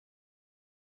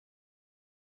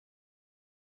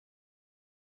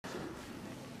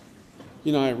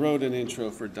You know, I wrote an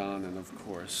intro for Don, and of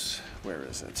course, where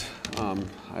is it?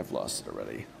 I've lost it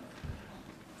already.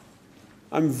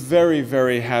 I'm very,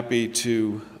 very happy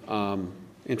to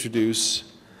introduce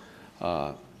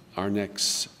our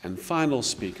next and final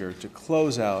speaker to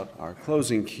close out our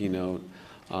closing keynote,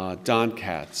 Don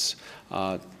Katz.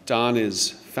 Don is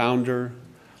founder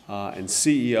and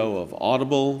CEO of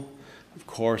Audible. Of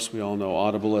course, we all know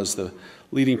Audible as the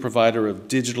leading provider of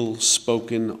digital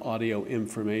spoken audio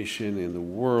information in the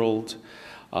world.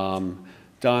 Don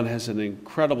has an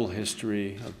incredible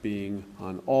history of being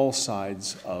on all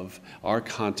sides of our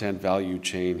content value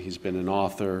chain. He's been an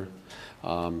author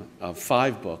of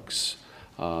 5 books,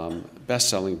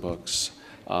 best-selling books.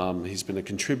 He's been a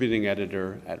contributing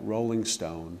editor at Rolling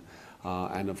Stone.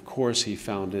 And of course, he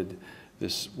founded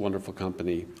this wonderful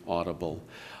company, Audible.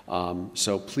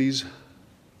 So please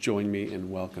join me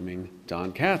in welcoming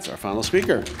Don Katz, our final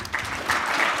speaker.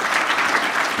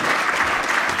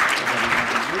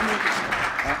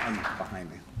 Behind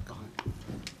me. Go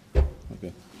ahead.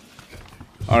 Okay.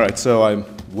 All right, so I'm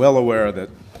well aware that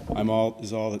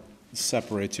all that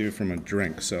separates you from a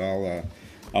drink, so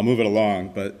I'll move it along.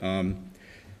 But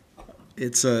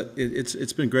it's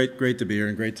been great to be here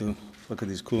and great to look at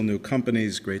these cool new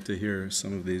companies. Great to hear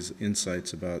some of these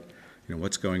insights about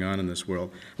what's going on in this world.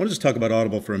 I want to just talk about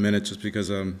Audible for a minute, just because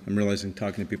I'm realizing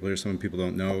talking to people here, some people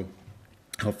don't know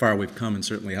how far we've come and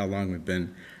certainly how long we've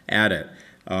been at it.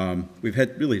 We've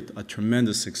had really a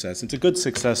tremendous success. It's a good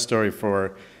success story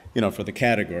for the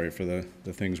category, for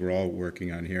the things we're all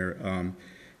working on here. And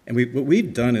what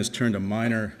we've done is turned a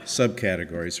minor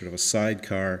subcategory, sort of a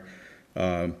sidecar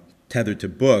tethered to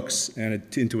books, and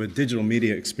into a digital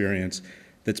media experience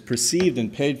that's perceived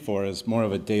and paid for as more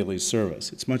of a daily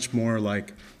service. It's much more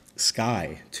like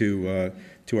Sky to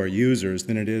our users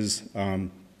than it is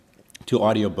to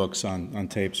audiobooks on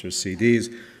tapes or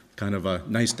CDs. Kind of a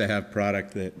nice-to-have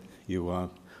product that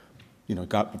you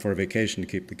got before vacation to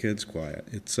keep the kids quiet.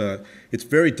 It's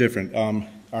very different.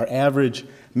 Our average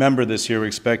member this year, we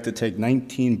expect to take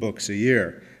 19 books a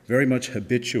year. Very much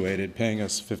habituated, paying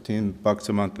us $15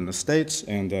 a month in the States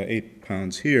and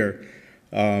 £8 here.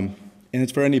 And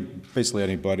it's for basically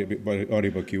any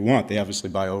audiobook you want. They obviously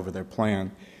buy over their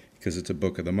plan because it's a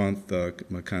book of the month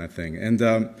kind of thing. And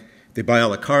they buy a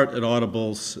la carte at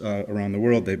Audibles around the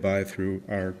world. They buy through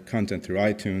our content through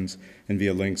iTunes and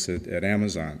via links at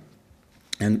Amazon.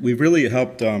 And we've really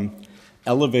helped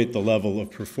elevate the level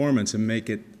of performance and make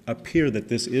it appear that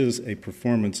this is a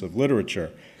performance of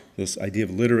literature, this idea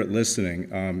of literate listening.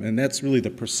 And that's really the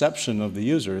perception of the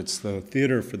user. It's the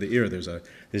theater for the ear. There's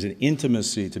an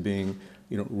intimacy to being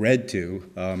read to,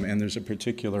 and there's a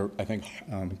particular, I think,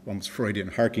 almost Freudian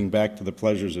harking back to the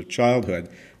pleasures of childhood,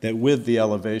 that with the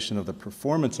elevation of the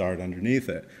performance art underneath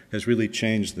it has really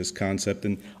changed this concept.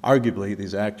 And arguably,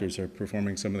 these actors are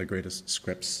performing some of the greatest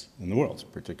scripts in the world,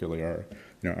 particularly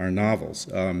our novels.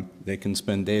 They can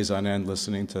spend days on end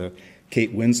listening to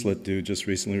Kate Winslet just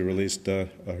recently released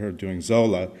her doing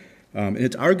Zola. And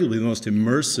it's arguably the most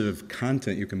immersive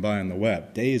content you can buy on the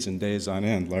web, days and days on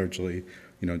end, largely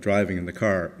driving in the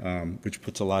car, which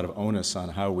puts a lot of onus on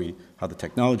how the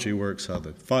technology works, how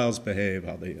the files behave,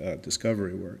 how the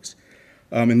discovery works.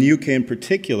 In the UK in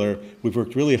particular, we've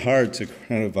worked really hard to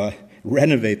kind of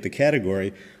renovate the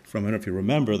category from, I don't know if you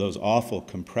remember, those awful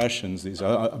compressions, these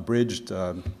abridged,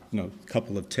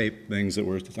 couple of tape things that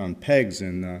were on pegs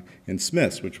in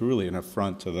Smiths, which were really an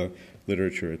affront to the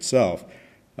literature itself.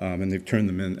 And they've turned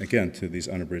them in, again, to these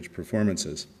unabridged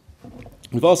performances.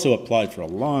 We've also applied for a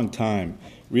long time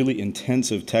really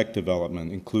intensive tech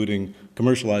development, including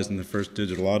commercializing the first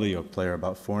digital audio player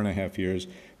about 4.5 years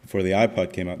before the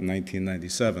iPod came out in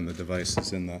 1997. The device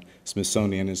is in the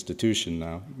Smithsonian Institution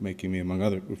now, making me, among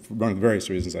other, one of the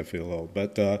various reasons I feel old.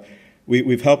 But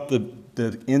we've helped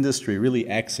the industry really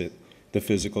exit the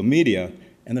physical media.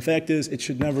 And the fact is, it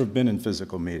should never have been in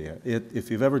physical media. If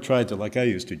you've ever tried to, like I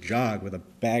used to, jog with a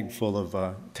bag full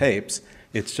of tapes,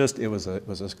 it was a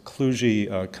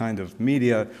kludgy kind of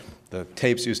media. The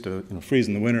tapes used to freeze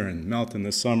in the winter and melt in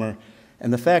the summer.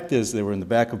 And the fact is, they were in the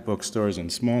back of bookstores in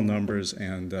small numbers,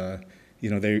 and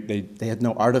they had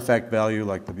no artifact value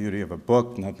like the beauty of a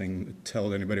book. Nothing to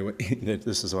tell anybody that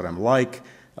this is what I'm like.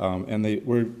 And they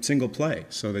were single play,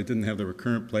 so they didn't have the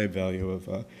recurrent play value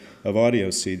of audio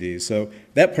CDs. So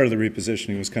that part of the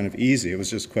repositioning was kind of easy. It was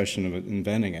just a question of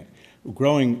inventing it.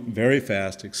 Growing very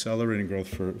fast, accelerating growth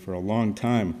for a long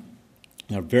time.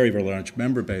 Our very, very large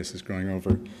member base is growing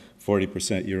over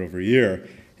 40% year over year.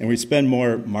 And we spend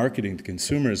more marketing to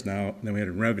consumers now than we had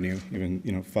in revenue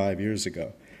even 5 years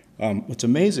ago. What's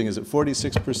amazing is that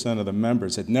 46% of the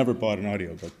members had never bought an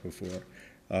audiobook before.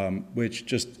 which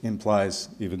just implies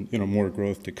even more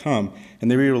growth to come. And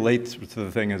they really relate to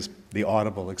the thing as the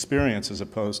audible experience as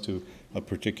opposed to a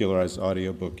particularized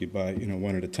audiobook you buy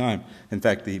one at a time. In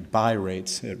fact, the buy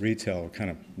rates at retail are kind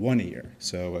of one a year.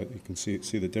 So you can see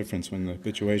the difference when the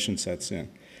habituation sets in.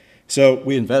 So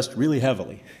we invest really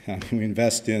heavily. We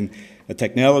invest in a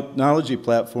technology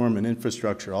platform and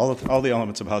infrastructure, all the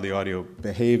elements of how the audio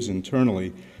behaves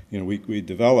internally. We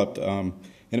developed. And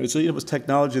it was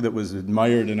technology that was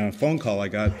admired in a phone call I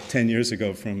got 10 years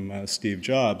ago from Steve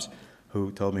Jobs,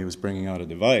 who told me he was bringing out a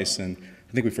device. And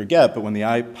I think we forget, but when the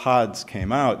iPods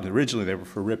came out, originally they were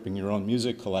for ripping your own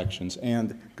music collections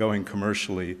and going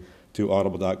commercially to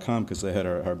audible.com because they had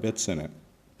our bits in it.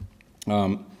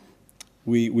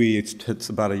 It's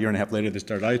about a year and a half later they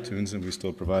started iTunes, and we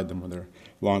still provide them with their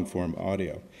long-form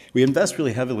audio. We invest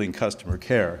really heavily in customer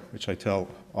care, which I tell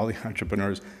all the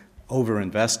entrepreneurs,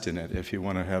 over-invest in it if you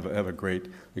want to have a great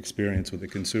experience with the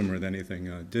consumer with anything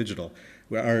digital.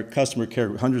 Our customer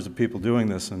care, hundreds of people doing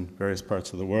this in various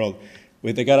parts of the world,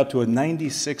 they got up to a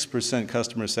 96%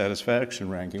 customer satisfaction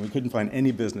ranking. We couldn't find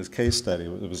any business case study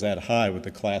that was that high with the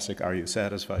classic, "Are you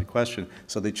satisfied?" question.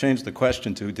 So they changed the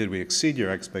question to, "Did we exceed your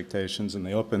expectations?" And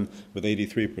they opened with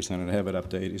 83% and have it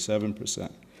up to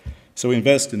 87%. So we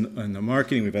invest in the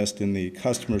marketing, we invest in the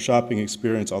customer shopping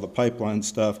experience, all the pipeline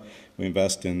stuff. We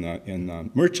invest in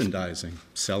merchandising,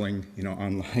 selling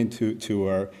online to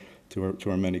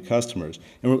our many customers.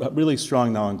 And we're really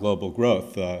strong now on global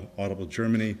growth. Audible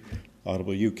Germany,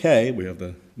 Audible UK, we have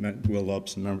Will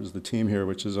Lopes and members of the team here,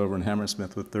 which is over in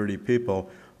Hammersmith with 30 people,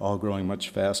 all growing much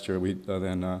faster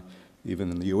than even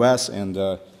in the US.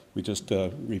 And we just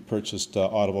repurchased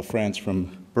Audible France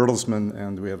from Bertelsmann,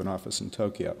 and we have an office in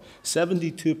Tokyo.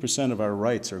 72% of our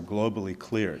rights are globally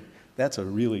cleared. That's a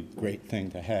really great thing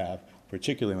to have,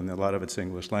 particularly when a lot of it's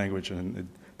English language, and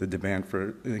the demand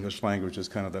for English language is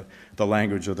kind of the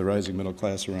language of the rising middle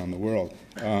class around the world.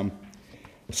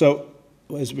 So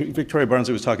as Victoria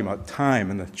Barnsley was talking about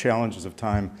time and the challenges of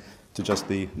time to just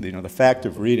the fact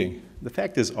of reading, the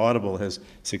fact is Audible has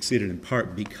succeeded in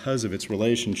part because of its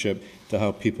relationship to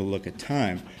how people look at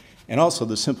time. And also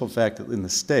the simple fact that in the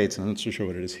States, and I'm not so sure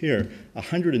what it is here,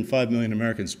 105 million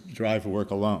Americans drive for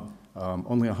work alone.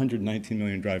 Only 119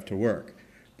 million drive to work.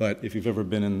 But if you've ever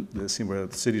been in the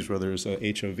cities where there's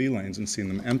HOV lanes and seen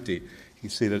them empty, you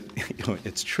see that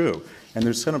it's true. And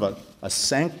there's kind of a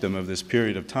sanctum of this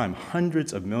period of time,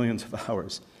 hundreds of millions of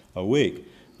hours a week,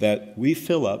 that we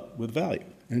fill up with value.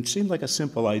 And it seemed like a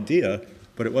simple idea,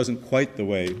 but it wasn't quite the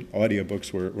way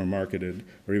audiobooks were marketed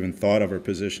or even thought of or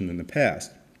positioned in the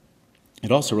past.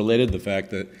 It also related to the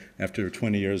fact that after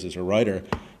 20 years as a writer,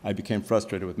 I became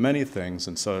frustrated with many things,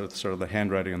 and so sort of the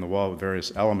handwriting on the wall with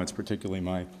various elements, particularly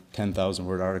my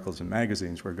 10,000-word articles in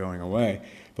magazines, were going away.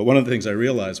 But one of the things I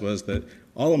realized was that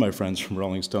all of my friends from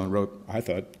Rolling Stone wrote, I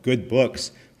thought, good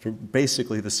books for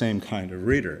basically the same kind of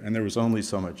reader, and there was only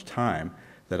so much time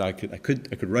that I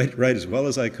could write as well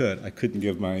as I could. I couldn't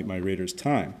give my readers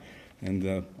time,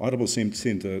 and Audible seemed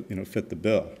to fit the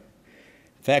bill.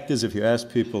 Fact is, if you ask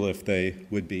people if they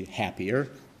would be happier,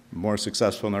 more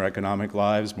successful in their economic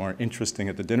lives, more interesting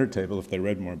at the dinner table if they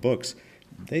read more books,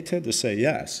 they tend to say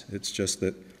yes. It's just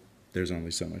that there's only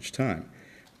so much time.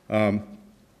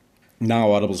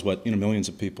 Now Audible is what millions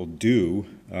of people do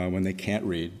when they can't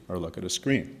read or look at a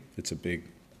screen. It's a big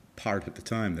part at the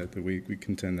time that we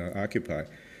can tend to occupy.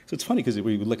 So it's funny because if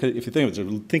you think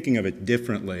of it, thinking of it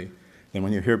differently than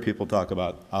when you hear people talk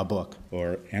about a book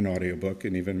or an audiobook,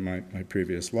 and even my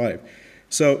previous life.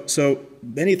 So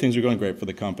many things are going great for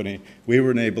the company. We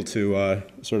were able to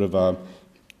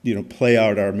play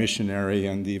out our missionary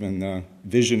and even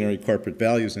visionary corporate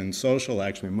values in social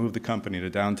action. We moved the company to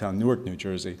downtown Newark, New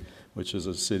Jersey, which is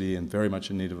a city and very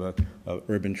much in need of a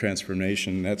urban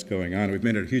transformation. That's going on. We've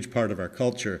made it a huge part of our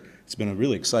culture. It's been a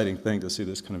really exciting thing to see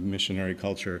this kind of missionary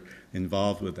culture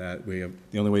involved with that. The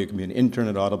only way you can be an intern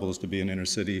at Audible is to be an inner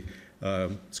city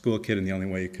school kid, and the only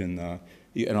way you can,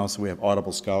 and also we have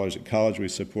Audible scholars at college we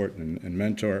support and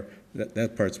mentor.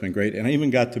 That part's been great. And I even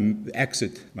got to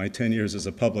exit my 10 years as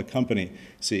a public company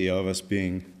CEO of us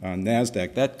being on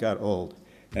NASDAQ. That got old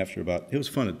after it was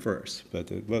fun at first, but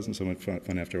it wasn't so much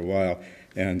fun after a while.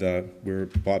 And we were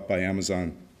bought by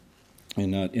Amazon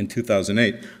in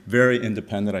 2008. Very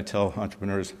independent. I tell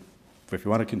entrepreneurs, if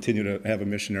you want to continue to have a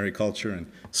missionary culture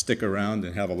and stick around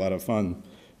and have a lot of fun,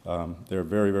 they're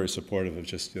very, very supportive of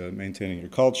just maintaining your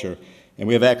culture. And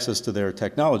we have access to their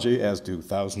technology, as do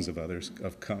thousands of others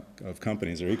of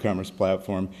companies, their e-commerce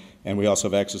platform. And we also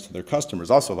have access to their customers,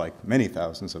 also like many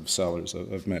thousands of sellers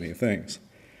of many things.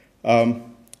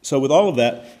 So with all of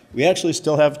that, we actually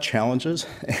still have challenges,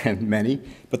 and many,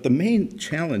 but the main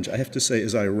challenge, I have to say,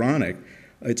 is ironic.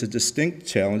 It's a distinct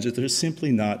challenge that there's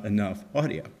simply not enough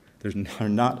audio. There are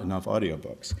not enough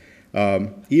audiobooks.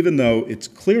 Even though it's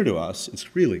clear to us,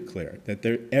 it's really clear, that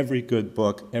every good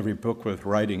book, every book worth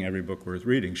writing, every book worth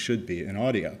reading should be in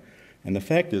audio. And the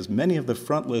fact is, many of the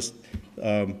front list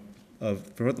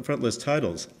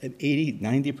titles, at 80,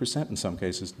 90% in some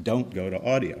cases, don't go to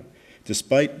audio,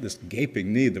 despite this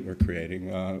gaping need that we're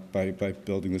creating by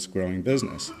building this growing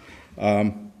business.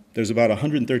 There's about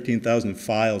 113,000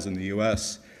 files in the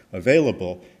US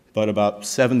available, but about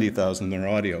 70,000 are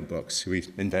audiobooks. We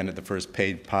invented the first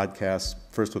paid podcast,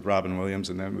 first with Robin Williams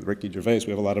and then with Ricky Gervais.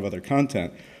 We have a lot of other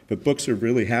content, but books are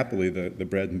really happily the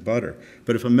bread and butter.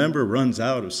 But if a member runs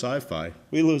out of sci-fi,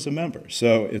 we lose a member.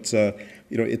 So it's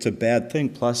a bad thing.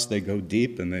 Plus, they go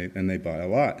deep and they buy a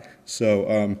lot.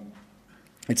 So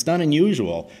it's not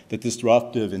unusual that this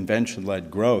disruptive, invention-led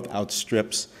growth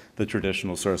outstrips the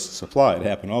traditional source of supply. It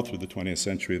happened all through the 20th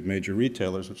century with major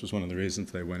retailers, which was one of the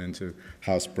reasons they went into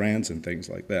house brands and things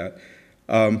like that.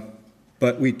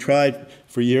 But we tried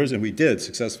for years, and we did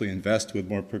successfully invest with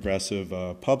more progressive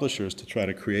publishers to try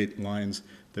to create lines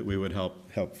that we would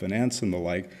help finance and the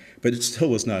like, but it still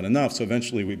was not enough. So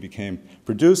eventually we became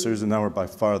producers, and now we're by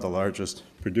far the largest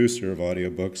producer of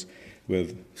audiobooks,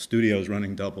 with studios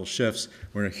running double shifts.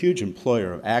 We're a huge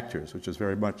employer of actors, which is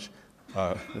very much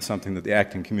something that the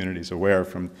acting community is aware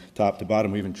from top to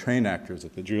bottom. We even train actors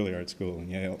at the Juilliard School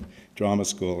and Yale Drama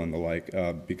School and the like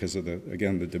because of,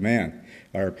 again, the demand.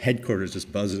 Our headquarters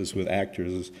just buzzes with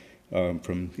actors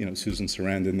from Susan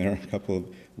Sarandon there a couple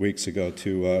of weeks ago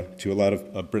to a lot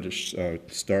of British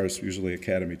stars, usually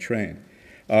Academy trained.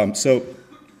 So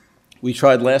we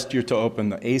tried last year to open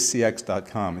the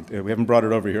acx.com. We haven't brought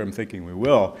it over here. I'm thinking we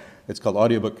will. It's called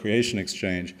Audiobook Creation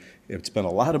Exchange. It's spent a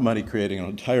lot of money creating an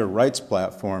entire rights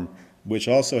platform, which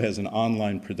also has an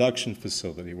online production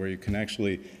facility where you can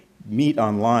actually meet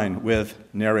online with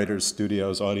narrators,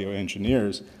 studios, audio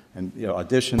engineers, and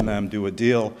audition them, do a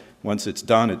deal. Once it's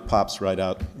done, it pops right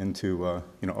out into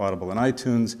Audible and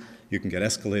iTunes. You can get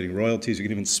escalating royalties. You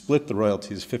can even split the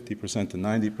royalties 50% to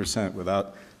 90%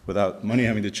 without money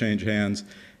having to change hands.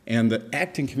 And the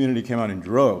acting community came out in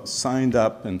droves, signed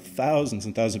up, and thousands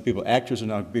of people. Actors are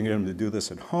now being able to do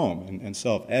this at home and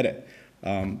self-edit.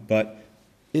 But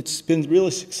it's been really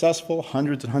successful,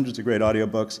 hundreds and hundreds of great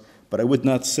audiobooks, but I would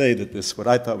not say that this, what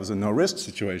I thought was a no-risk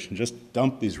situation, just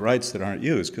dump these rights that aren't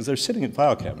used, because they're sitting in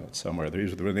file cabinets somewhere. They're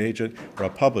usually with an agent or a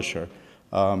publisher,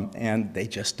 and they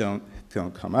just don't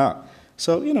come out.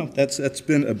 So, that's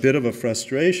been a bit of a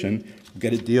frustration. We've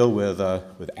got to deal with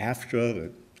AFTRA,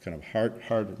 the kind of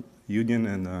hard union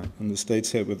in the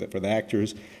states for the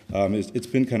actors. It's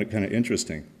been kind of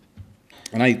interesting.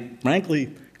 And I,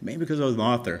 frankly, maybe because I was an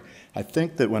author, I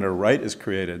think that when a right is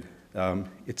created,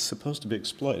 it's supposed to be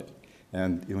exploited.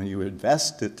 And when you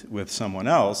invest it with someone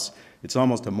else, it's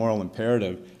almost a moral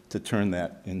imperative to turn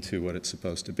that into what it's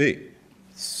supposed to be.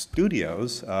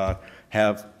 Studios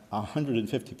have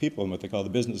 150 people in what they call the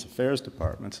business affairs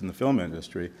departments in the film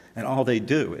industry, and all they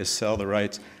do is sell the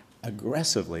rights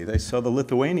aggressively. They sell the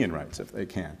Lithuanian rights if they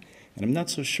can. And I'm not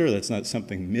so sure that's not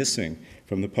something missing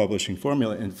from the publishing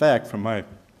formula. In fact, from my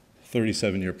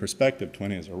 37-year perspective,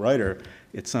 20 as a writer,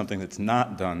 it's something that's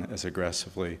not done as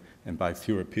aggressively and by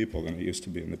fewer people than it used to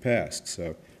be in the past.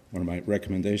 So one of my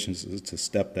recommendations is to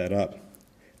step that up.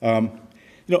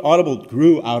 Audible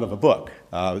grew out of a book.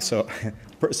 So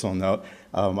personal note,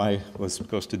 I was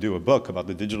supposed to do a book about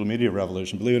the digital media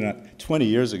revolution, believe it or not, 20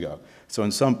 years ago. So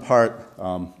in some part,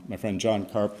 my friend John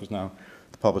Karp, who's now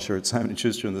the publisher at Simon &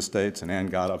 Schuster in the States, and Ann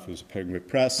Godoff, who's at Penguin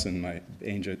Press, and my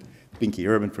agent, Binky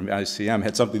Urban from ICM,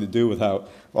 had something to do with how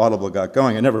Audible got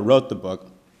going. I never wrote the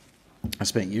book. I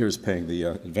spent years paying the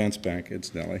advance bank,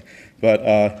 incidentally. But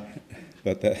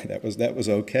that was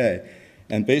okay.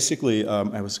 And basically,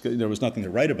 there was nothing to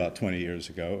write about 20 years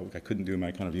ago. I couldn't do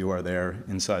my kind of "you are there"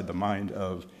 inside the mind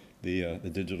of the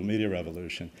digital media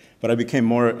revolution. But I became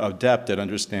more adept at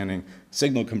understanding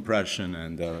signal compression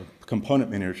and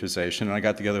component miniaturization. And I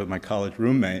got together with my college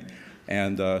roommate,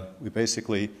 and we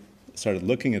basically started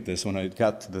looking at this. When I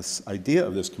got to this idea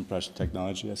of this compression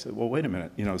technology, I said, well, wait a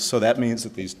minute. So that means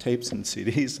that these tapes and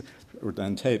CDs, or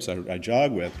then tapes I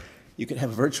jog with, you could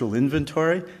have virtual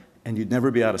inventory, and you'd never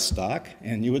be out of stock,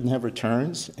 and you wouldn't have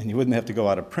returns, and you wouldn't have to go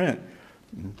out of print.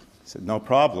 I said, no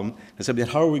problem. I said, but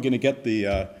how are we going to get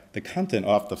the content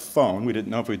off the phone? We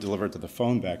didn't know if we'd deliver it to the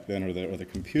phone back then or the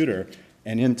computer,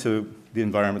 and into the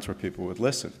environments where people would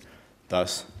listen.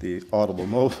 Thus, the Audible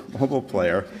mobile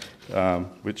player,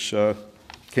 which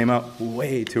came out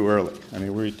way too early. I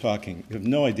mean, we were talking, you have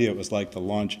no idea what it was like to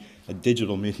launch a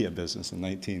digital media business in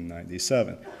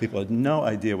 1997. People had no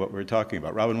idea what we were talking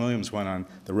about. Robin Williams went on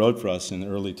the road for us in the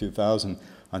early 2000s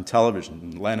on television,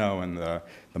 and Leno and the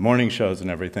morning shows and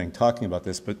everything talking about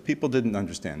this, but people didn't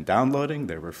understand downloading.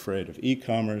 They were afraid of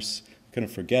e-commerce. Couldn't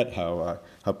forget how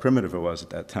primitive it was at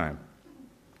that time.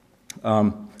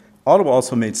 Audible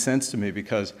also made sense to me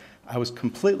because I was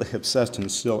completely obsessed, and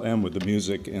still am, with the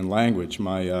music and language,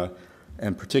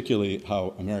 and particularly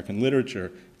how American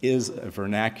literature is a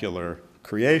vernacular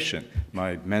creation.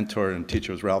 My mentor and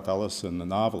teacher was Ralph Ellison, the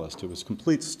novelist, who was a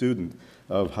complete student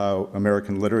of how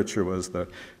American literature was a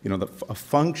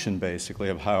function, basically,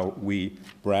 of how we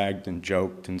bragged and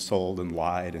joked and sold and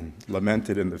lied and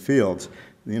lamented in the fields.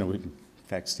 In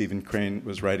fact, Stephen Crane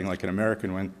was writing like an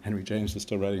American when Henry James was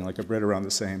still writing like a Brit around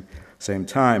the same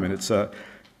time. And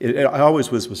I always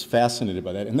was fascinated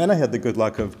by that. And then I had the good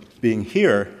luck of being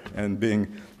here and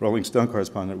being Rolling Stone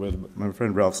correspondent with my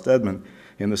friend Ralph Steadman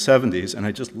in the 70s, and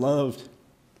I just loved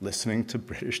listening to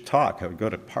British talk. I would go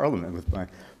to Parliament with my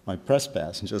press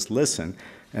pass and just listen.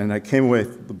 And I came away,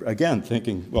 again,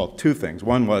 thinking, well, two things.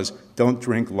 One was, don't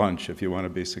drink lunch if you want to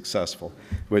be successful,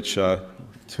 which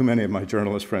too many of my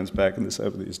journalist friends back in the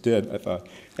 70s did, I thought.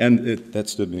 And that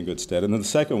stood me in good stead. And then the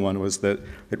second one was that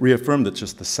it reaffirmed that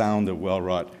just the sound of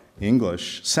well-wrought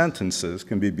English sentences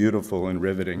can be beautiful and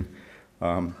riveting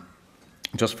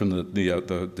just from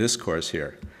the discourse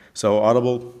here. So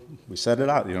Audible, we set it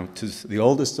out, to the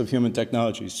oldest of human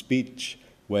technologies, speech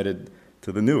wedded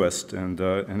to the newest, and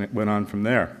it went on from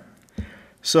there.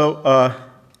 So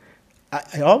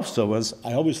I always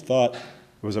thought it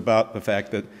was about the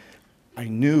fact that I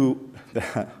knew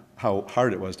how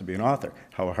hard it was to be an author,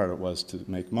 how hard it was to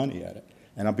make money at it.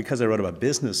 And because I wrote about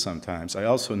business sometimes, I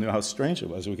also knew how strange it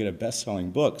was. We could have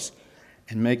best-selling books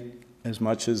and make as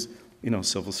much as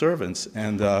civil servants.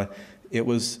 And it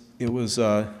was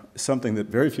something that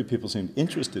very few people seemed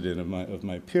interested in of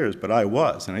my peers, but I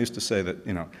was. And I used to say that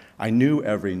I knew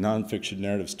every nonfiction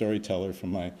narrative storyteller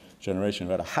from my generation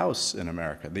who had a house in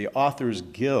America. The Authors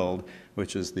Guild,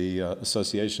 which is the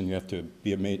association you have to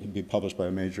be published by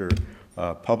a major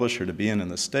publisher to be in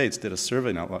the States, did a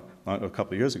survey a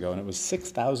couple of years ago, and it was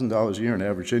 $6,000 a year in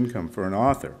average income for an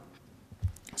author.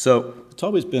 So it's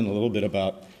always been a little bit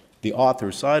about the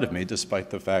author side of me, despite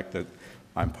the fact that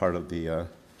I'm part of the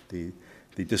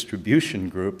distribution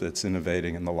group that's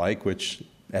innovating and the like, which,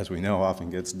 as we know,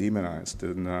 often gets demonized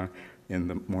in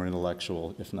the more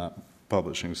intellectual, if not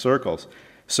publishing circles.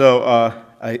 So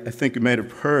I think you may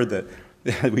have heard that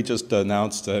we just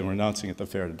announced, and we're announcing at the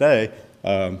fair today,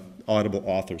 Audible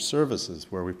Author Services,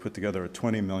 where we put together a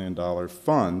 $20 million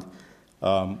fund,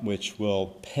 which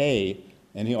will pay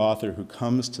any author who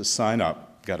comes to sign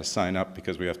up. Got to sign up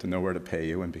because we have to know where to pay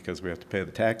you and because we have to pay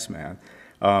the tax man.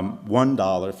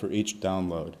 $1 for each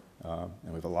download, and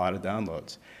we have a lot of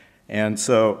downloads. And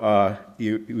so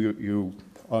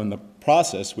on the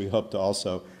process, we hope to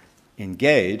also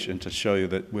engage and to show you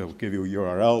that we'll give you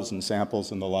URLs and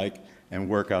samples and the like, and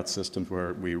work out systems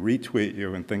where we retweet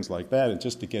you and things like that, and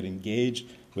just to get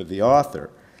engaged with the author.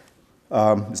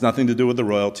 It's nothing to do with the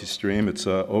royalty stream. It's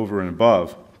over and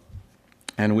above.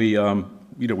 And we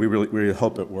really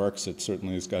hope it works. It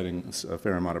certainly is getting a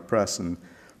fair amount of press in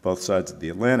both sides of the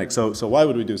Atlantic. So why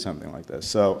would we do something like this?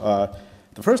 So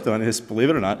the first one is, believe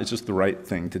it or not, it's just the right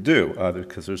thing to do,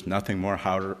 because there's nothing more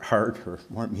hard or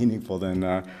more meaningful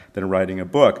than writing a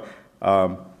book.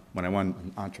 When I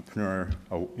won Entrepreneur,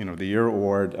 the Year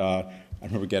award, I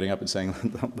remember getting up and saying,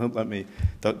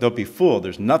 don't be fooled.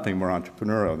 There's nothing more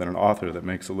entrepreneurial than an author that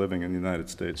makes a living in the United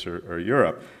States or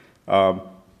Europe.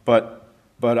 But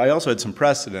I also had some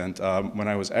precedent. When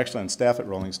I was actually on staff at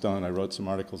Rolling Stone, I wrote some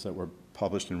articles that were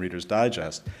published in Reader's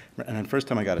Digest. And the first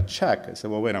time I got a check, I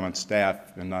said, well, wait, I'm on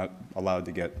staff and not allowed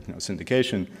to get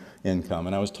syndication income.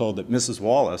 And I was told that Mrs.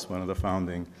 Wallace, one of the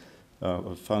founders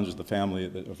of the family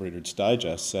of Reader's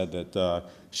Digest, said that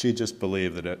she just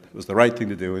believed that it was the right thing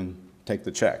to do and take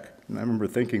the check. And I remember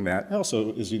thinking that.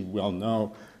 Also, as you well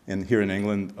know, here in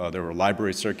England, there were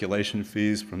library circulation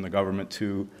fees from the government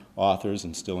to authors,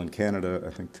 and still in Canada,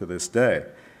 I think, to this day.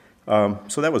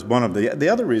 So that was one of the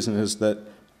other reason is that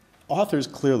authors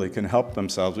clearly can help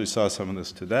themselves. We saw some of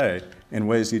this today in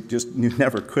ways you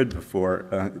never could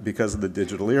before because of the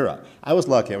digital era. I was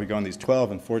lucky. I would go on these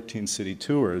 12 and 14 city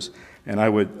tours, and I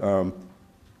would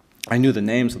I knew the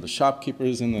names of the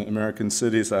shopkeepers in the American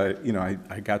cities. I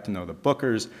got to know the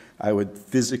bookers. I would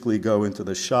physically go into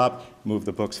the shop, move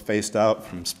the books faced out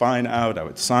from spine out. I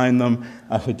would sign them.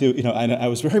 I would do, I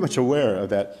was very much aware of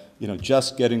that,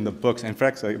 just getting the books. In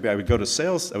fact, I would go to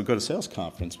sales. I would go to sales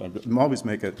conference. I would always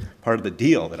make it part of the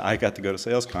deal that I got to go to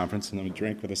sales conference and then would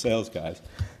drink with the sales guys.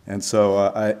 And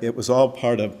so it was all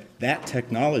part of that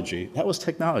technology. That was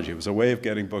technology. It was a way of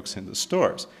getting books into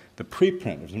stores. The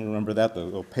preprinters, remember that, the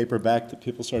little paperback that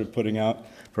people started putting out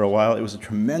for a while? It was a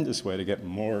tremendous way to get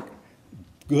more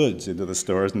goods into the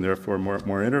stores and therefore more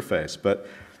interface. But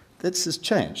this has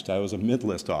changed. I was a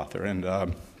mid-list author,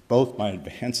 and both my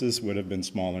advances would have been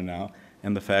smaller now,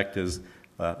 and the fact is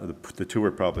the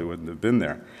tour probably wouldn't have been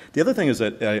there. The other thing is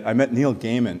that I met Neil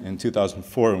Gaiman in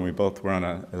 2004, and we both were on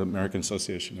an American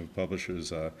Association of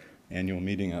Publishers annual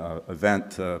meeting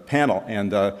event panel,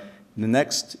 and the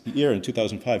next year, in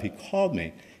 2005, he called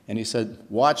me, and he said,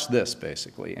 watch this,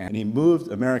 basically. And he moved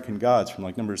American Gods from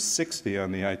like number 60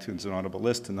 on the iTunes and Audible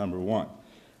list to number 1.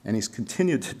 And he's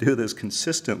continued to do this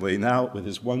consistently, now with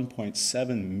his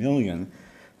 1.7 million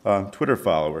Twitter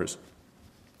followers.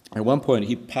 At one point,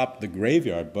 he popped the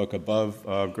Graveyard book above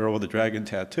Girl with the Dragon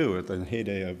Tattoo, at the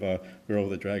heyday of Girl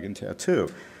with the Dragon Tattoo.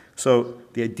 So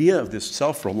the idea of this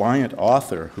self-reliant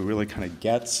author who really kind of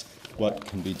gets what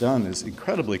can be done is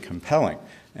incredibly compelling.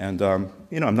 And I'm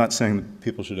not saying that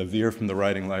people should veer from the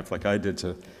writing life like I did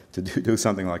to do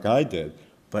something like I did,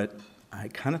 but I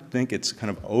kind of think it's kind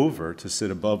of over to sit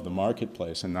above the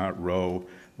marketplace and not row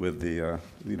with the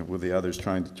with the others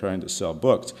trying to sell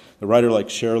books. A writer like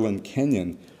Sherilyn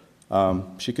Kenyon,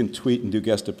 she can tweet and do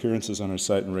guest appearances on her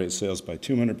site and raise sales by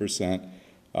 200%.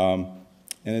 And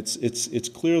it's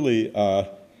clearly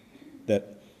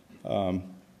that.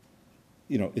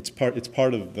 It's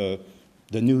part of the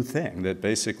new thing that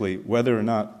basically whether or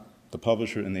not the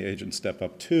publisher and the agent step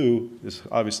up to is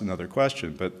obviously another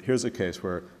question. But here's a case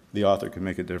where the author can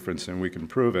make a difference and we can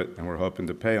prove it, and we're hoping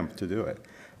to pay them to do it.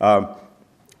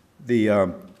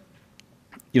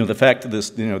 The fact of this,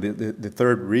 the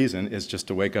third reason is just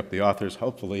to wake up the authors,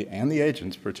 hopefully, and the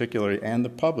agents particularly, and the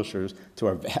publishers to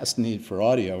our vast need for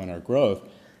audio and our growth,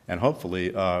 and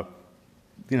hopefully,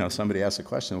 somebody asks a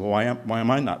question, well, why am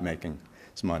I not making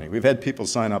money? We've had people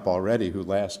sign up already who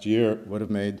last year would have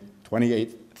made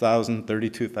 $28,000,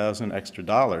 $32,000 extra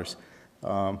dollars,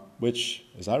 which,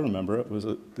 as I remember it, was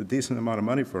a decent amount of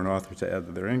money for an author to add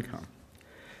to their income.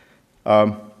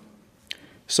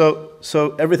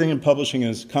 So everything in publishing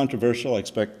is controversial. I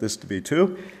expect this to be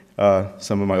too.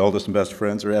 Some of my oldest and best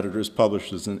friends are editors,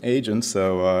 publishers, and agents,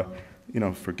 so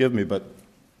forgive me, but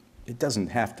it doesn't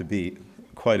have to be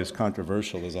quite as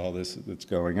controversial as all this that's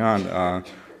going on.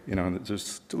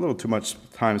 There's a little too much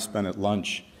time spent at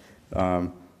lunch,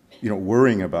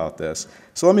 worrying about this.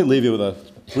 So let me leave you with a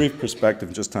brief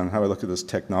perspective just on how I look at this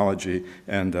technology.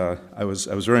 And I was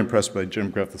very impressed by Jim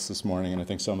Griffiths this morning, and I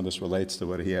think some of this relates to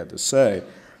what he had to say,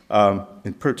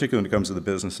 in particular when it comes to the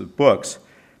business of books.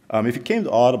 If you came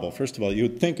to Audible, first of all, you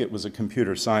would think it was a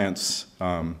computer science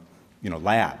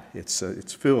lab.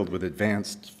 It's filled with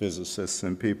advanced physicists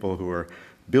and people who are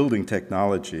building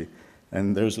technology.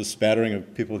 And there's a spattering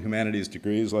of people with humanities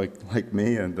degrees like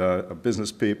me and business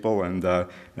people and the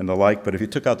like. But if you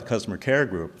took out the customer care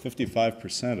group,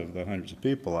 55% of the hundreds of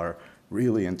people are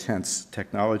really intense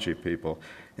technology people.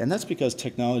 And that's because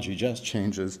technology just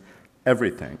changes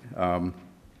everything.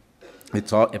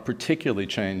 It particularly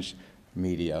changed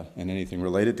media and anything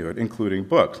related to it, including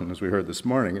books. And as we heard this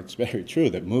morning, it's very true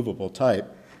that movable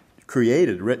type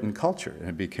created written culture, and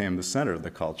it became the center of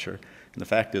the culture. And the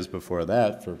fact is, before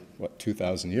that, for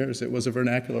 2,000 years, it was a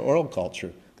vernacular oral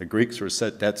culture. The Greeks were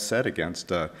dead set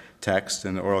against text,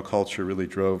 and the oral culture really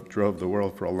drove the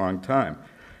world for a long time.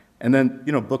 And then,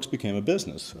 books became a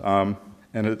business. And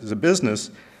as a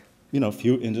business,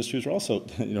 few industries were also,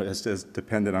 as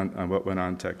dependent on what went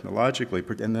on technologically.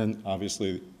 And then,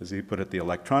 obviously, as he put it, the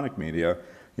electronic media,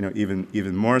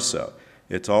 even more so.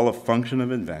 It's all a function of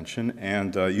invention,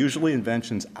 and usually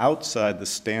inventions outside the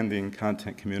standing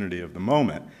content community of the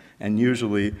moment, and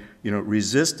usually,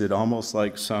 resisted almost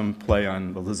like some play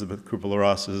on Elizabeth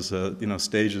Kubler-Ross's,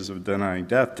 stages of denying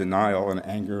death, denial and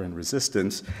anger and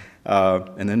resistance,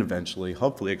 and then eventually,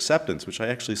 hopefully, acceptance, which I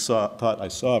actually thought I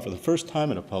saw for the first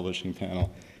time in a publishing panel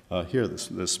here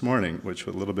this morning, which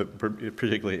was a little bit,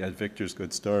 particularly at Victor's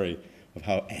good story of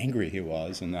how angry he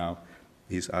was, and now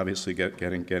he's obviously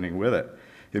getting with it.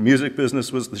 The music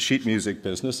business was the sheet music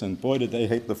business, and boy, did they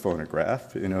hate the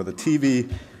phonograph. The TV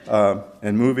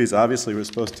and movies obviously were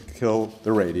supposed to kill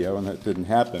the radio, and that didn't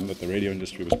happen, but the radio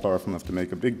industry was powerful enough to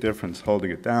make a big difference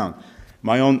holding it down.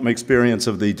 My own experience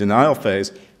of the denial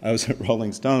phase, I was at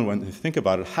Rolling Stone. When you think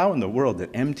about it, how in the world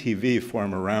did MTV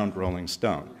form around Rolling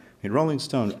Stone? I mean, Rolling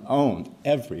Stone owned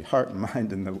every heart and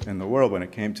mind in the world when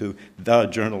it came to the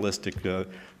journalistic, it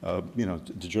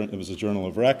was a journal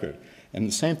of record. And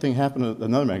the same thing happened at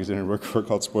another magazine I worked for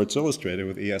called Sports Illustrated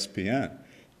with ESPN.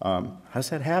 How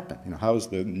does that happen? How is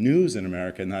the news in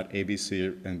America not ABC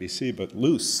or NBC, but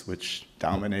loose, which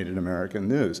dominated American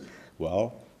news?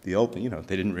 Well, the old thing,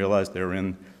 they didn't realize they were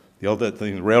in the old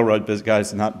thing, the railroad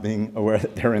guys not being aware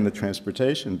that they're in the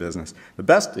transportation business. The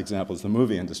best example is the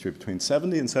movie industry. Between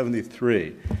 70 and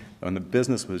 73, when the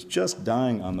business was just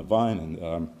dying on the vine,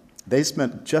 and they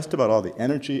spent just about all the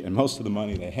energy and most of the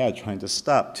money they had trying to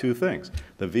stop two things: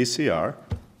 the VCR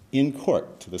in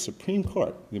court, to the Supreme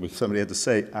Court. Somebody had to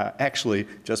say, actually,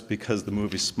 just because the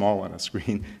movie's small on a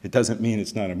screen, it doesn't mean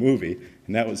it's not a movie,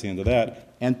 and that was the end of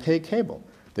that, and pay cable.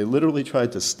 They literally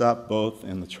tried to stop both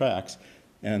in the tracks.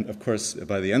 And of course,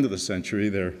 by the end of the century,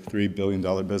 their $3 billion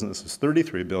business was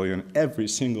 $33 billion, every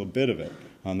single bit of it,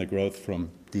 on the growth from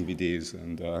DVDs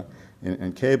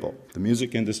and cable. The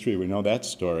music industry, we know that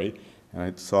story, and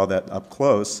I saw that up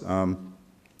close.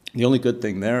 The only good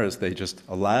thing there is they just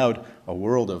allowed a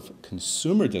world of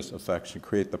consumer disaffection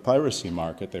create the piracy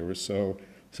market. They were so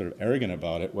sort of arrogant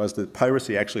about it, was that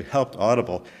piracy actually helped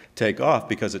Audible take off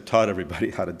because it taught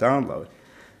everybody how to download.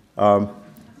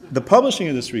 The publishing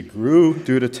industry grew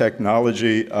due to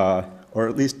technology, or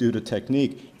at least due to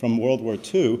technique, from World War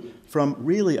II, from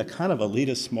really a kind of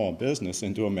elitist small business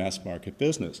into a mass market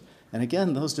business. And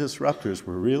again, those disruptors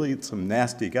were really some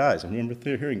nasty guys. I remember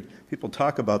hearing people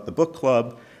talk about the book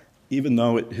club, even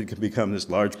though it had become this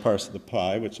large part of the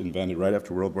pie, which invented right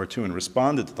after World War II and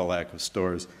responded to the lack of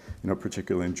stores,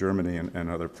 particularly in Germany and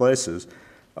other places.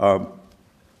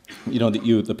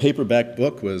 The paperback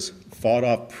book was fought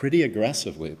off pretty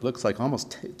aggressively. It looks like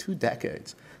almost 2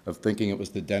 decades of thinking it was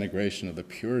the denigration of the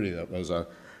purity that was a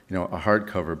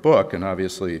hardcover book, and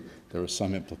obviously there were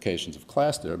some implications of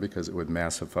class there because it would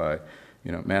massify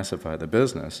the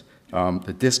business.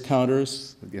 The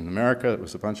discounters in America, it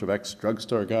was a bunch of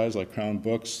ex-drugstore guys like Crown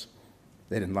Books.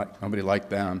 Nobody liked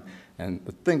them. And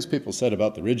the things people said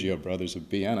about the Riggio brothers of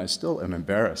BN, I still am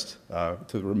embarrassed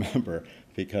to remember,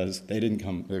 because they didn't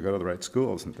go to the right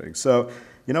schools and things. So,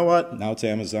 you know what? Now it's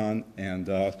Amazon, and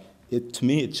to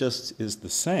me, it just is the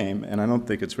same, and I don't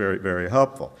think it's very, very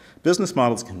helpful. Business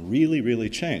models can really, really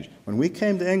change. When we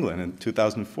came to England in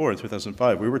 2004 and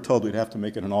 2005, we were told we'd have to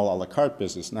make it an all a la carte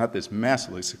business, not this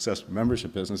massively successful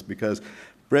membership business, because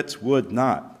Brits would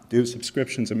not do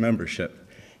subscriptions and membership.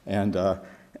 And I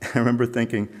remember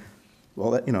thinking,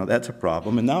 well, that's a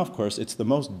problem. And now, of course, it's the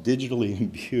most digitally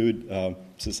imbued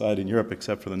society in Europe,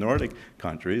 except for the Nordic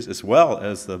countries, as well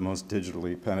as the most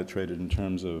digitally penetrated in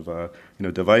terms of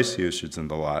device usage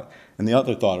and the lot. And the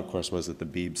other thought, of course, was that the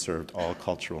Beeb served all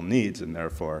cultural needs, and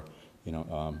therefore,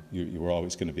 you were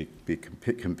always going to be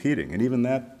competing. And even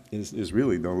that is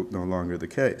really no longer the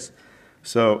case.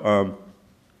 So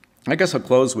I guess I'll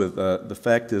close with the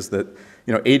fact is that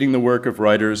aiding the work of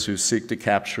writers who seek to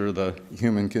capture the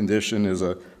human condition is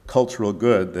a cultural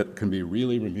good that can be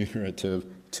really remunerative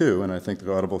too, and I think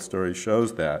the Audible story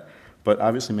shows that. But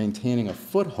obviously maintaining a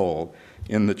foothold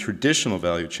in the traditional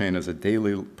value chain as a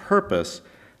daily purpose,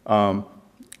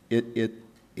 it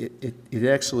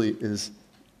actually is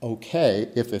okay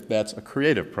if that's a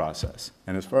creative process.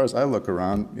 And as far as I look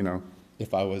around,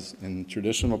 if I was in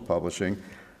traditional publishing,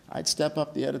 I'd step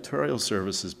up the editorial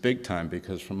services big time,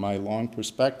 because from my long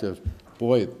perspective,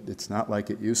 boy, it's not like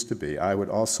it used to be. I would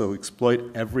also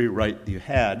exploit every right you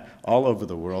had all over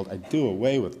the world. I'd do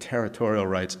away with territorial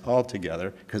rights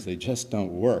altogether, because they just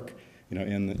don't work,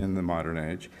 in the modern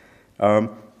age.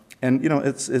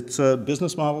 It's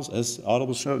business models, as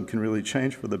Audible showed, can really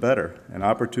change for the better, and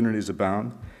opportunities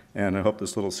abound. And I hope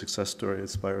this little success story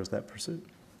inspires that pursuit.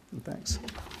 And thanks.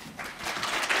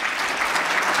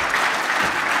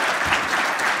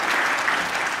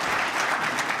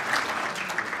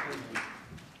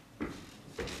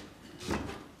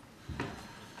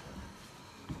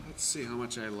 See how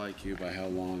much I like you by how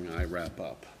long I wrap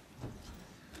up.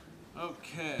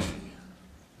 Okay.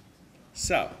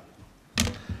 So,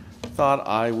 thought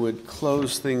I would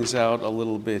close things out a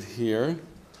little bit here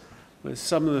with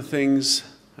some of the things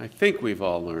I think we've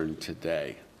all learned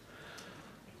today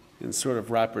in sort of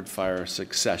rapid fire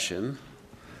succession.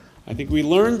 I think we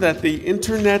learned that the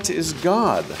internet is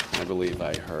God, I believe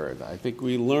I heard. I think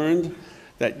we learned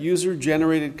that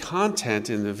user-generated content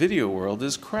in the video world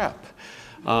is crap.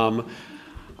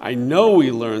 I know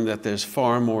we learned that there's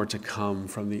far more to come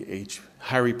from the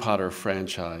Harry Potter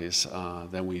franchise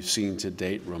than we've seen to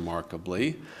date,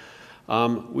 remarkably.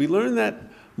 We learned that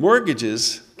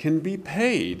mortgages can be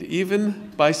paid,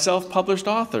 even by self-published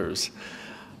authors.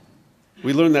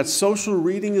 We learned that social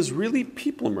reading is really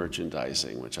people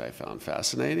merchandising, which I found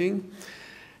fascinating,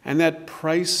 and that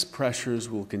price pressures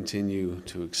will continue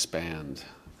to expand.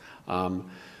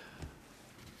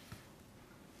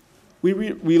 We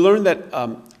learned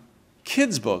that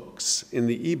kids' books in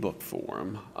the ebook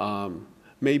form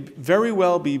may very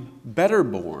well be better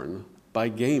born by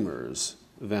gamers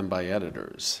than by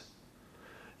editors.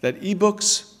 That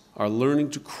ebooks are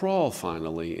learning to crawl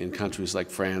finally in countries like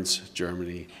France,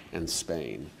 Germany, and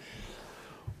Spain.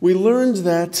 We learned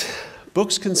that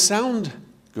books can sound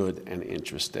good and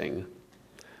interesting.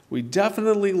 We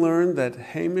definitely learned that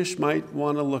Hamish might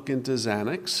want to look into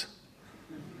Xanax.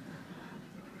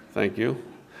 Thank you.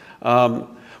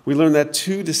 We learned that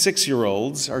 2 to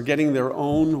 6-year-olds are getting their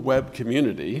own web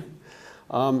community.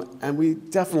 And we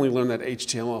definitely learned that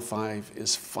HTML5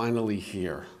 is finally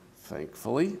here,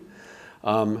 thankfully.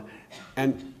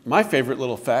 And my favorite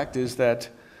little fact is that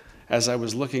as I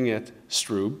was looking at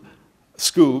Scooby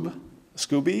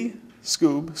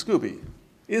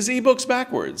is ebooks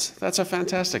backwards. That's a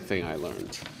fantastic thing I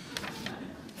learned.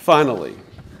 Finally,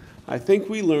 I think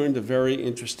we learned a very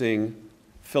interesting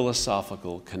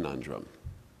philosophical conundrum.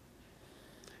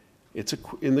 It's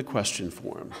in the question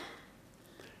form.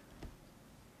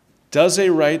 Does a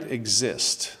right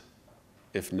exist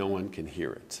if no one can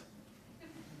hear it?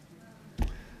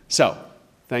 So,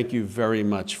 thank you very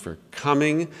much for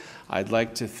coming. I'd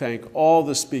like to thank all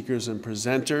the speakers and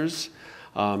presenters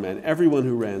and everyone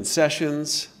who ran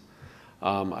sessions.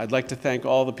 I'd like to thank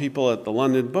all the people at the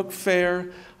London Book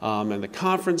Fair and the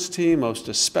conference team, most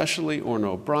especially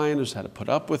Orna O'Brien, who's had to put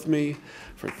up with me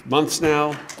for months now.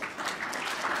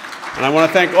 And I want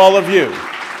to thank all of you.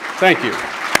 Thank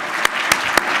you.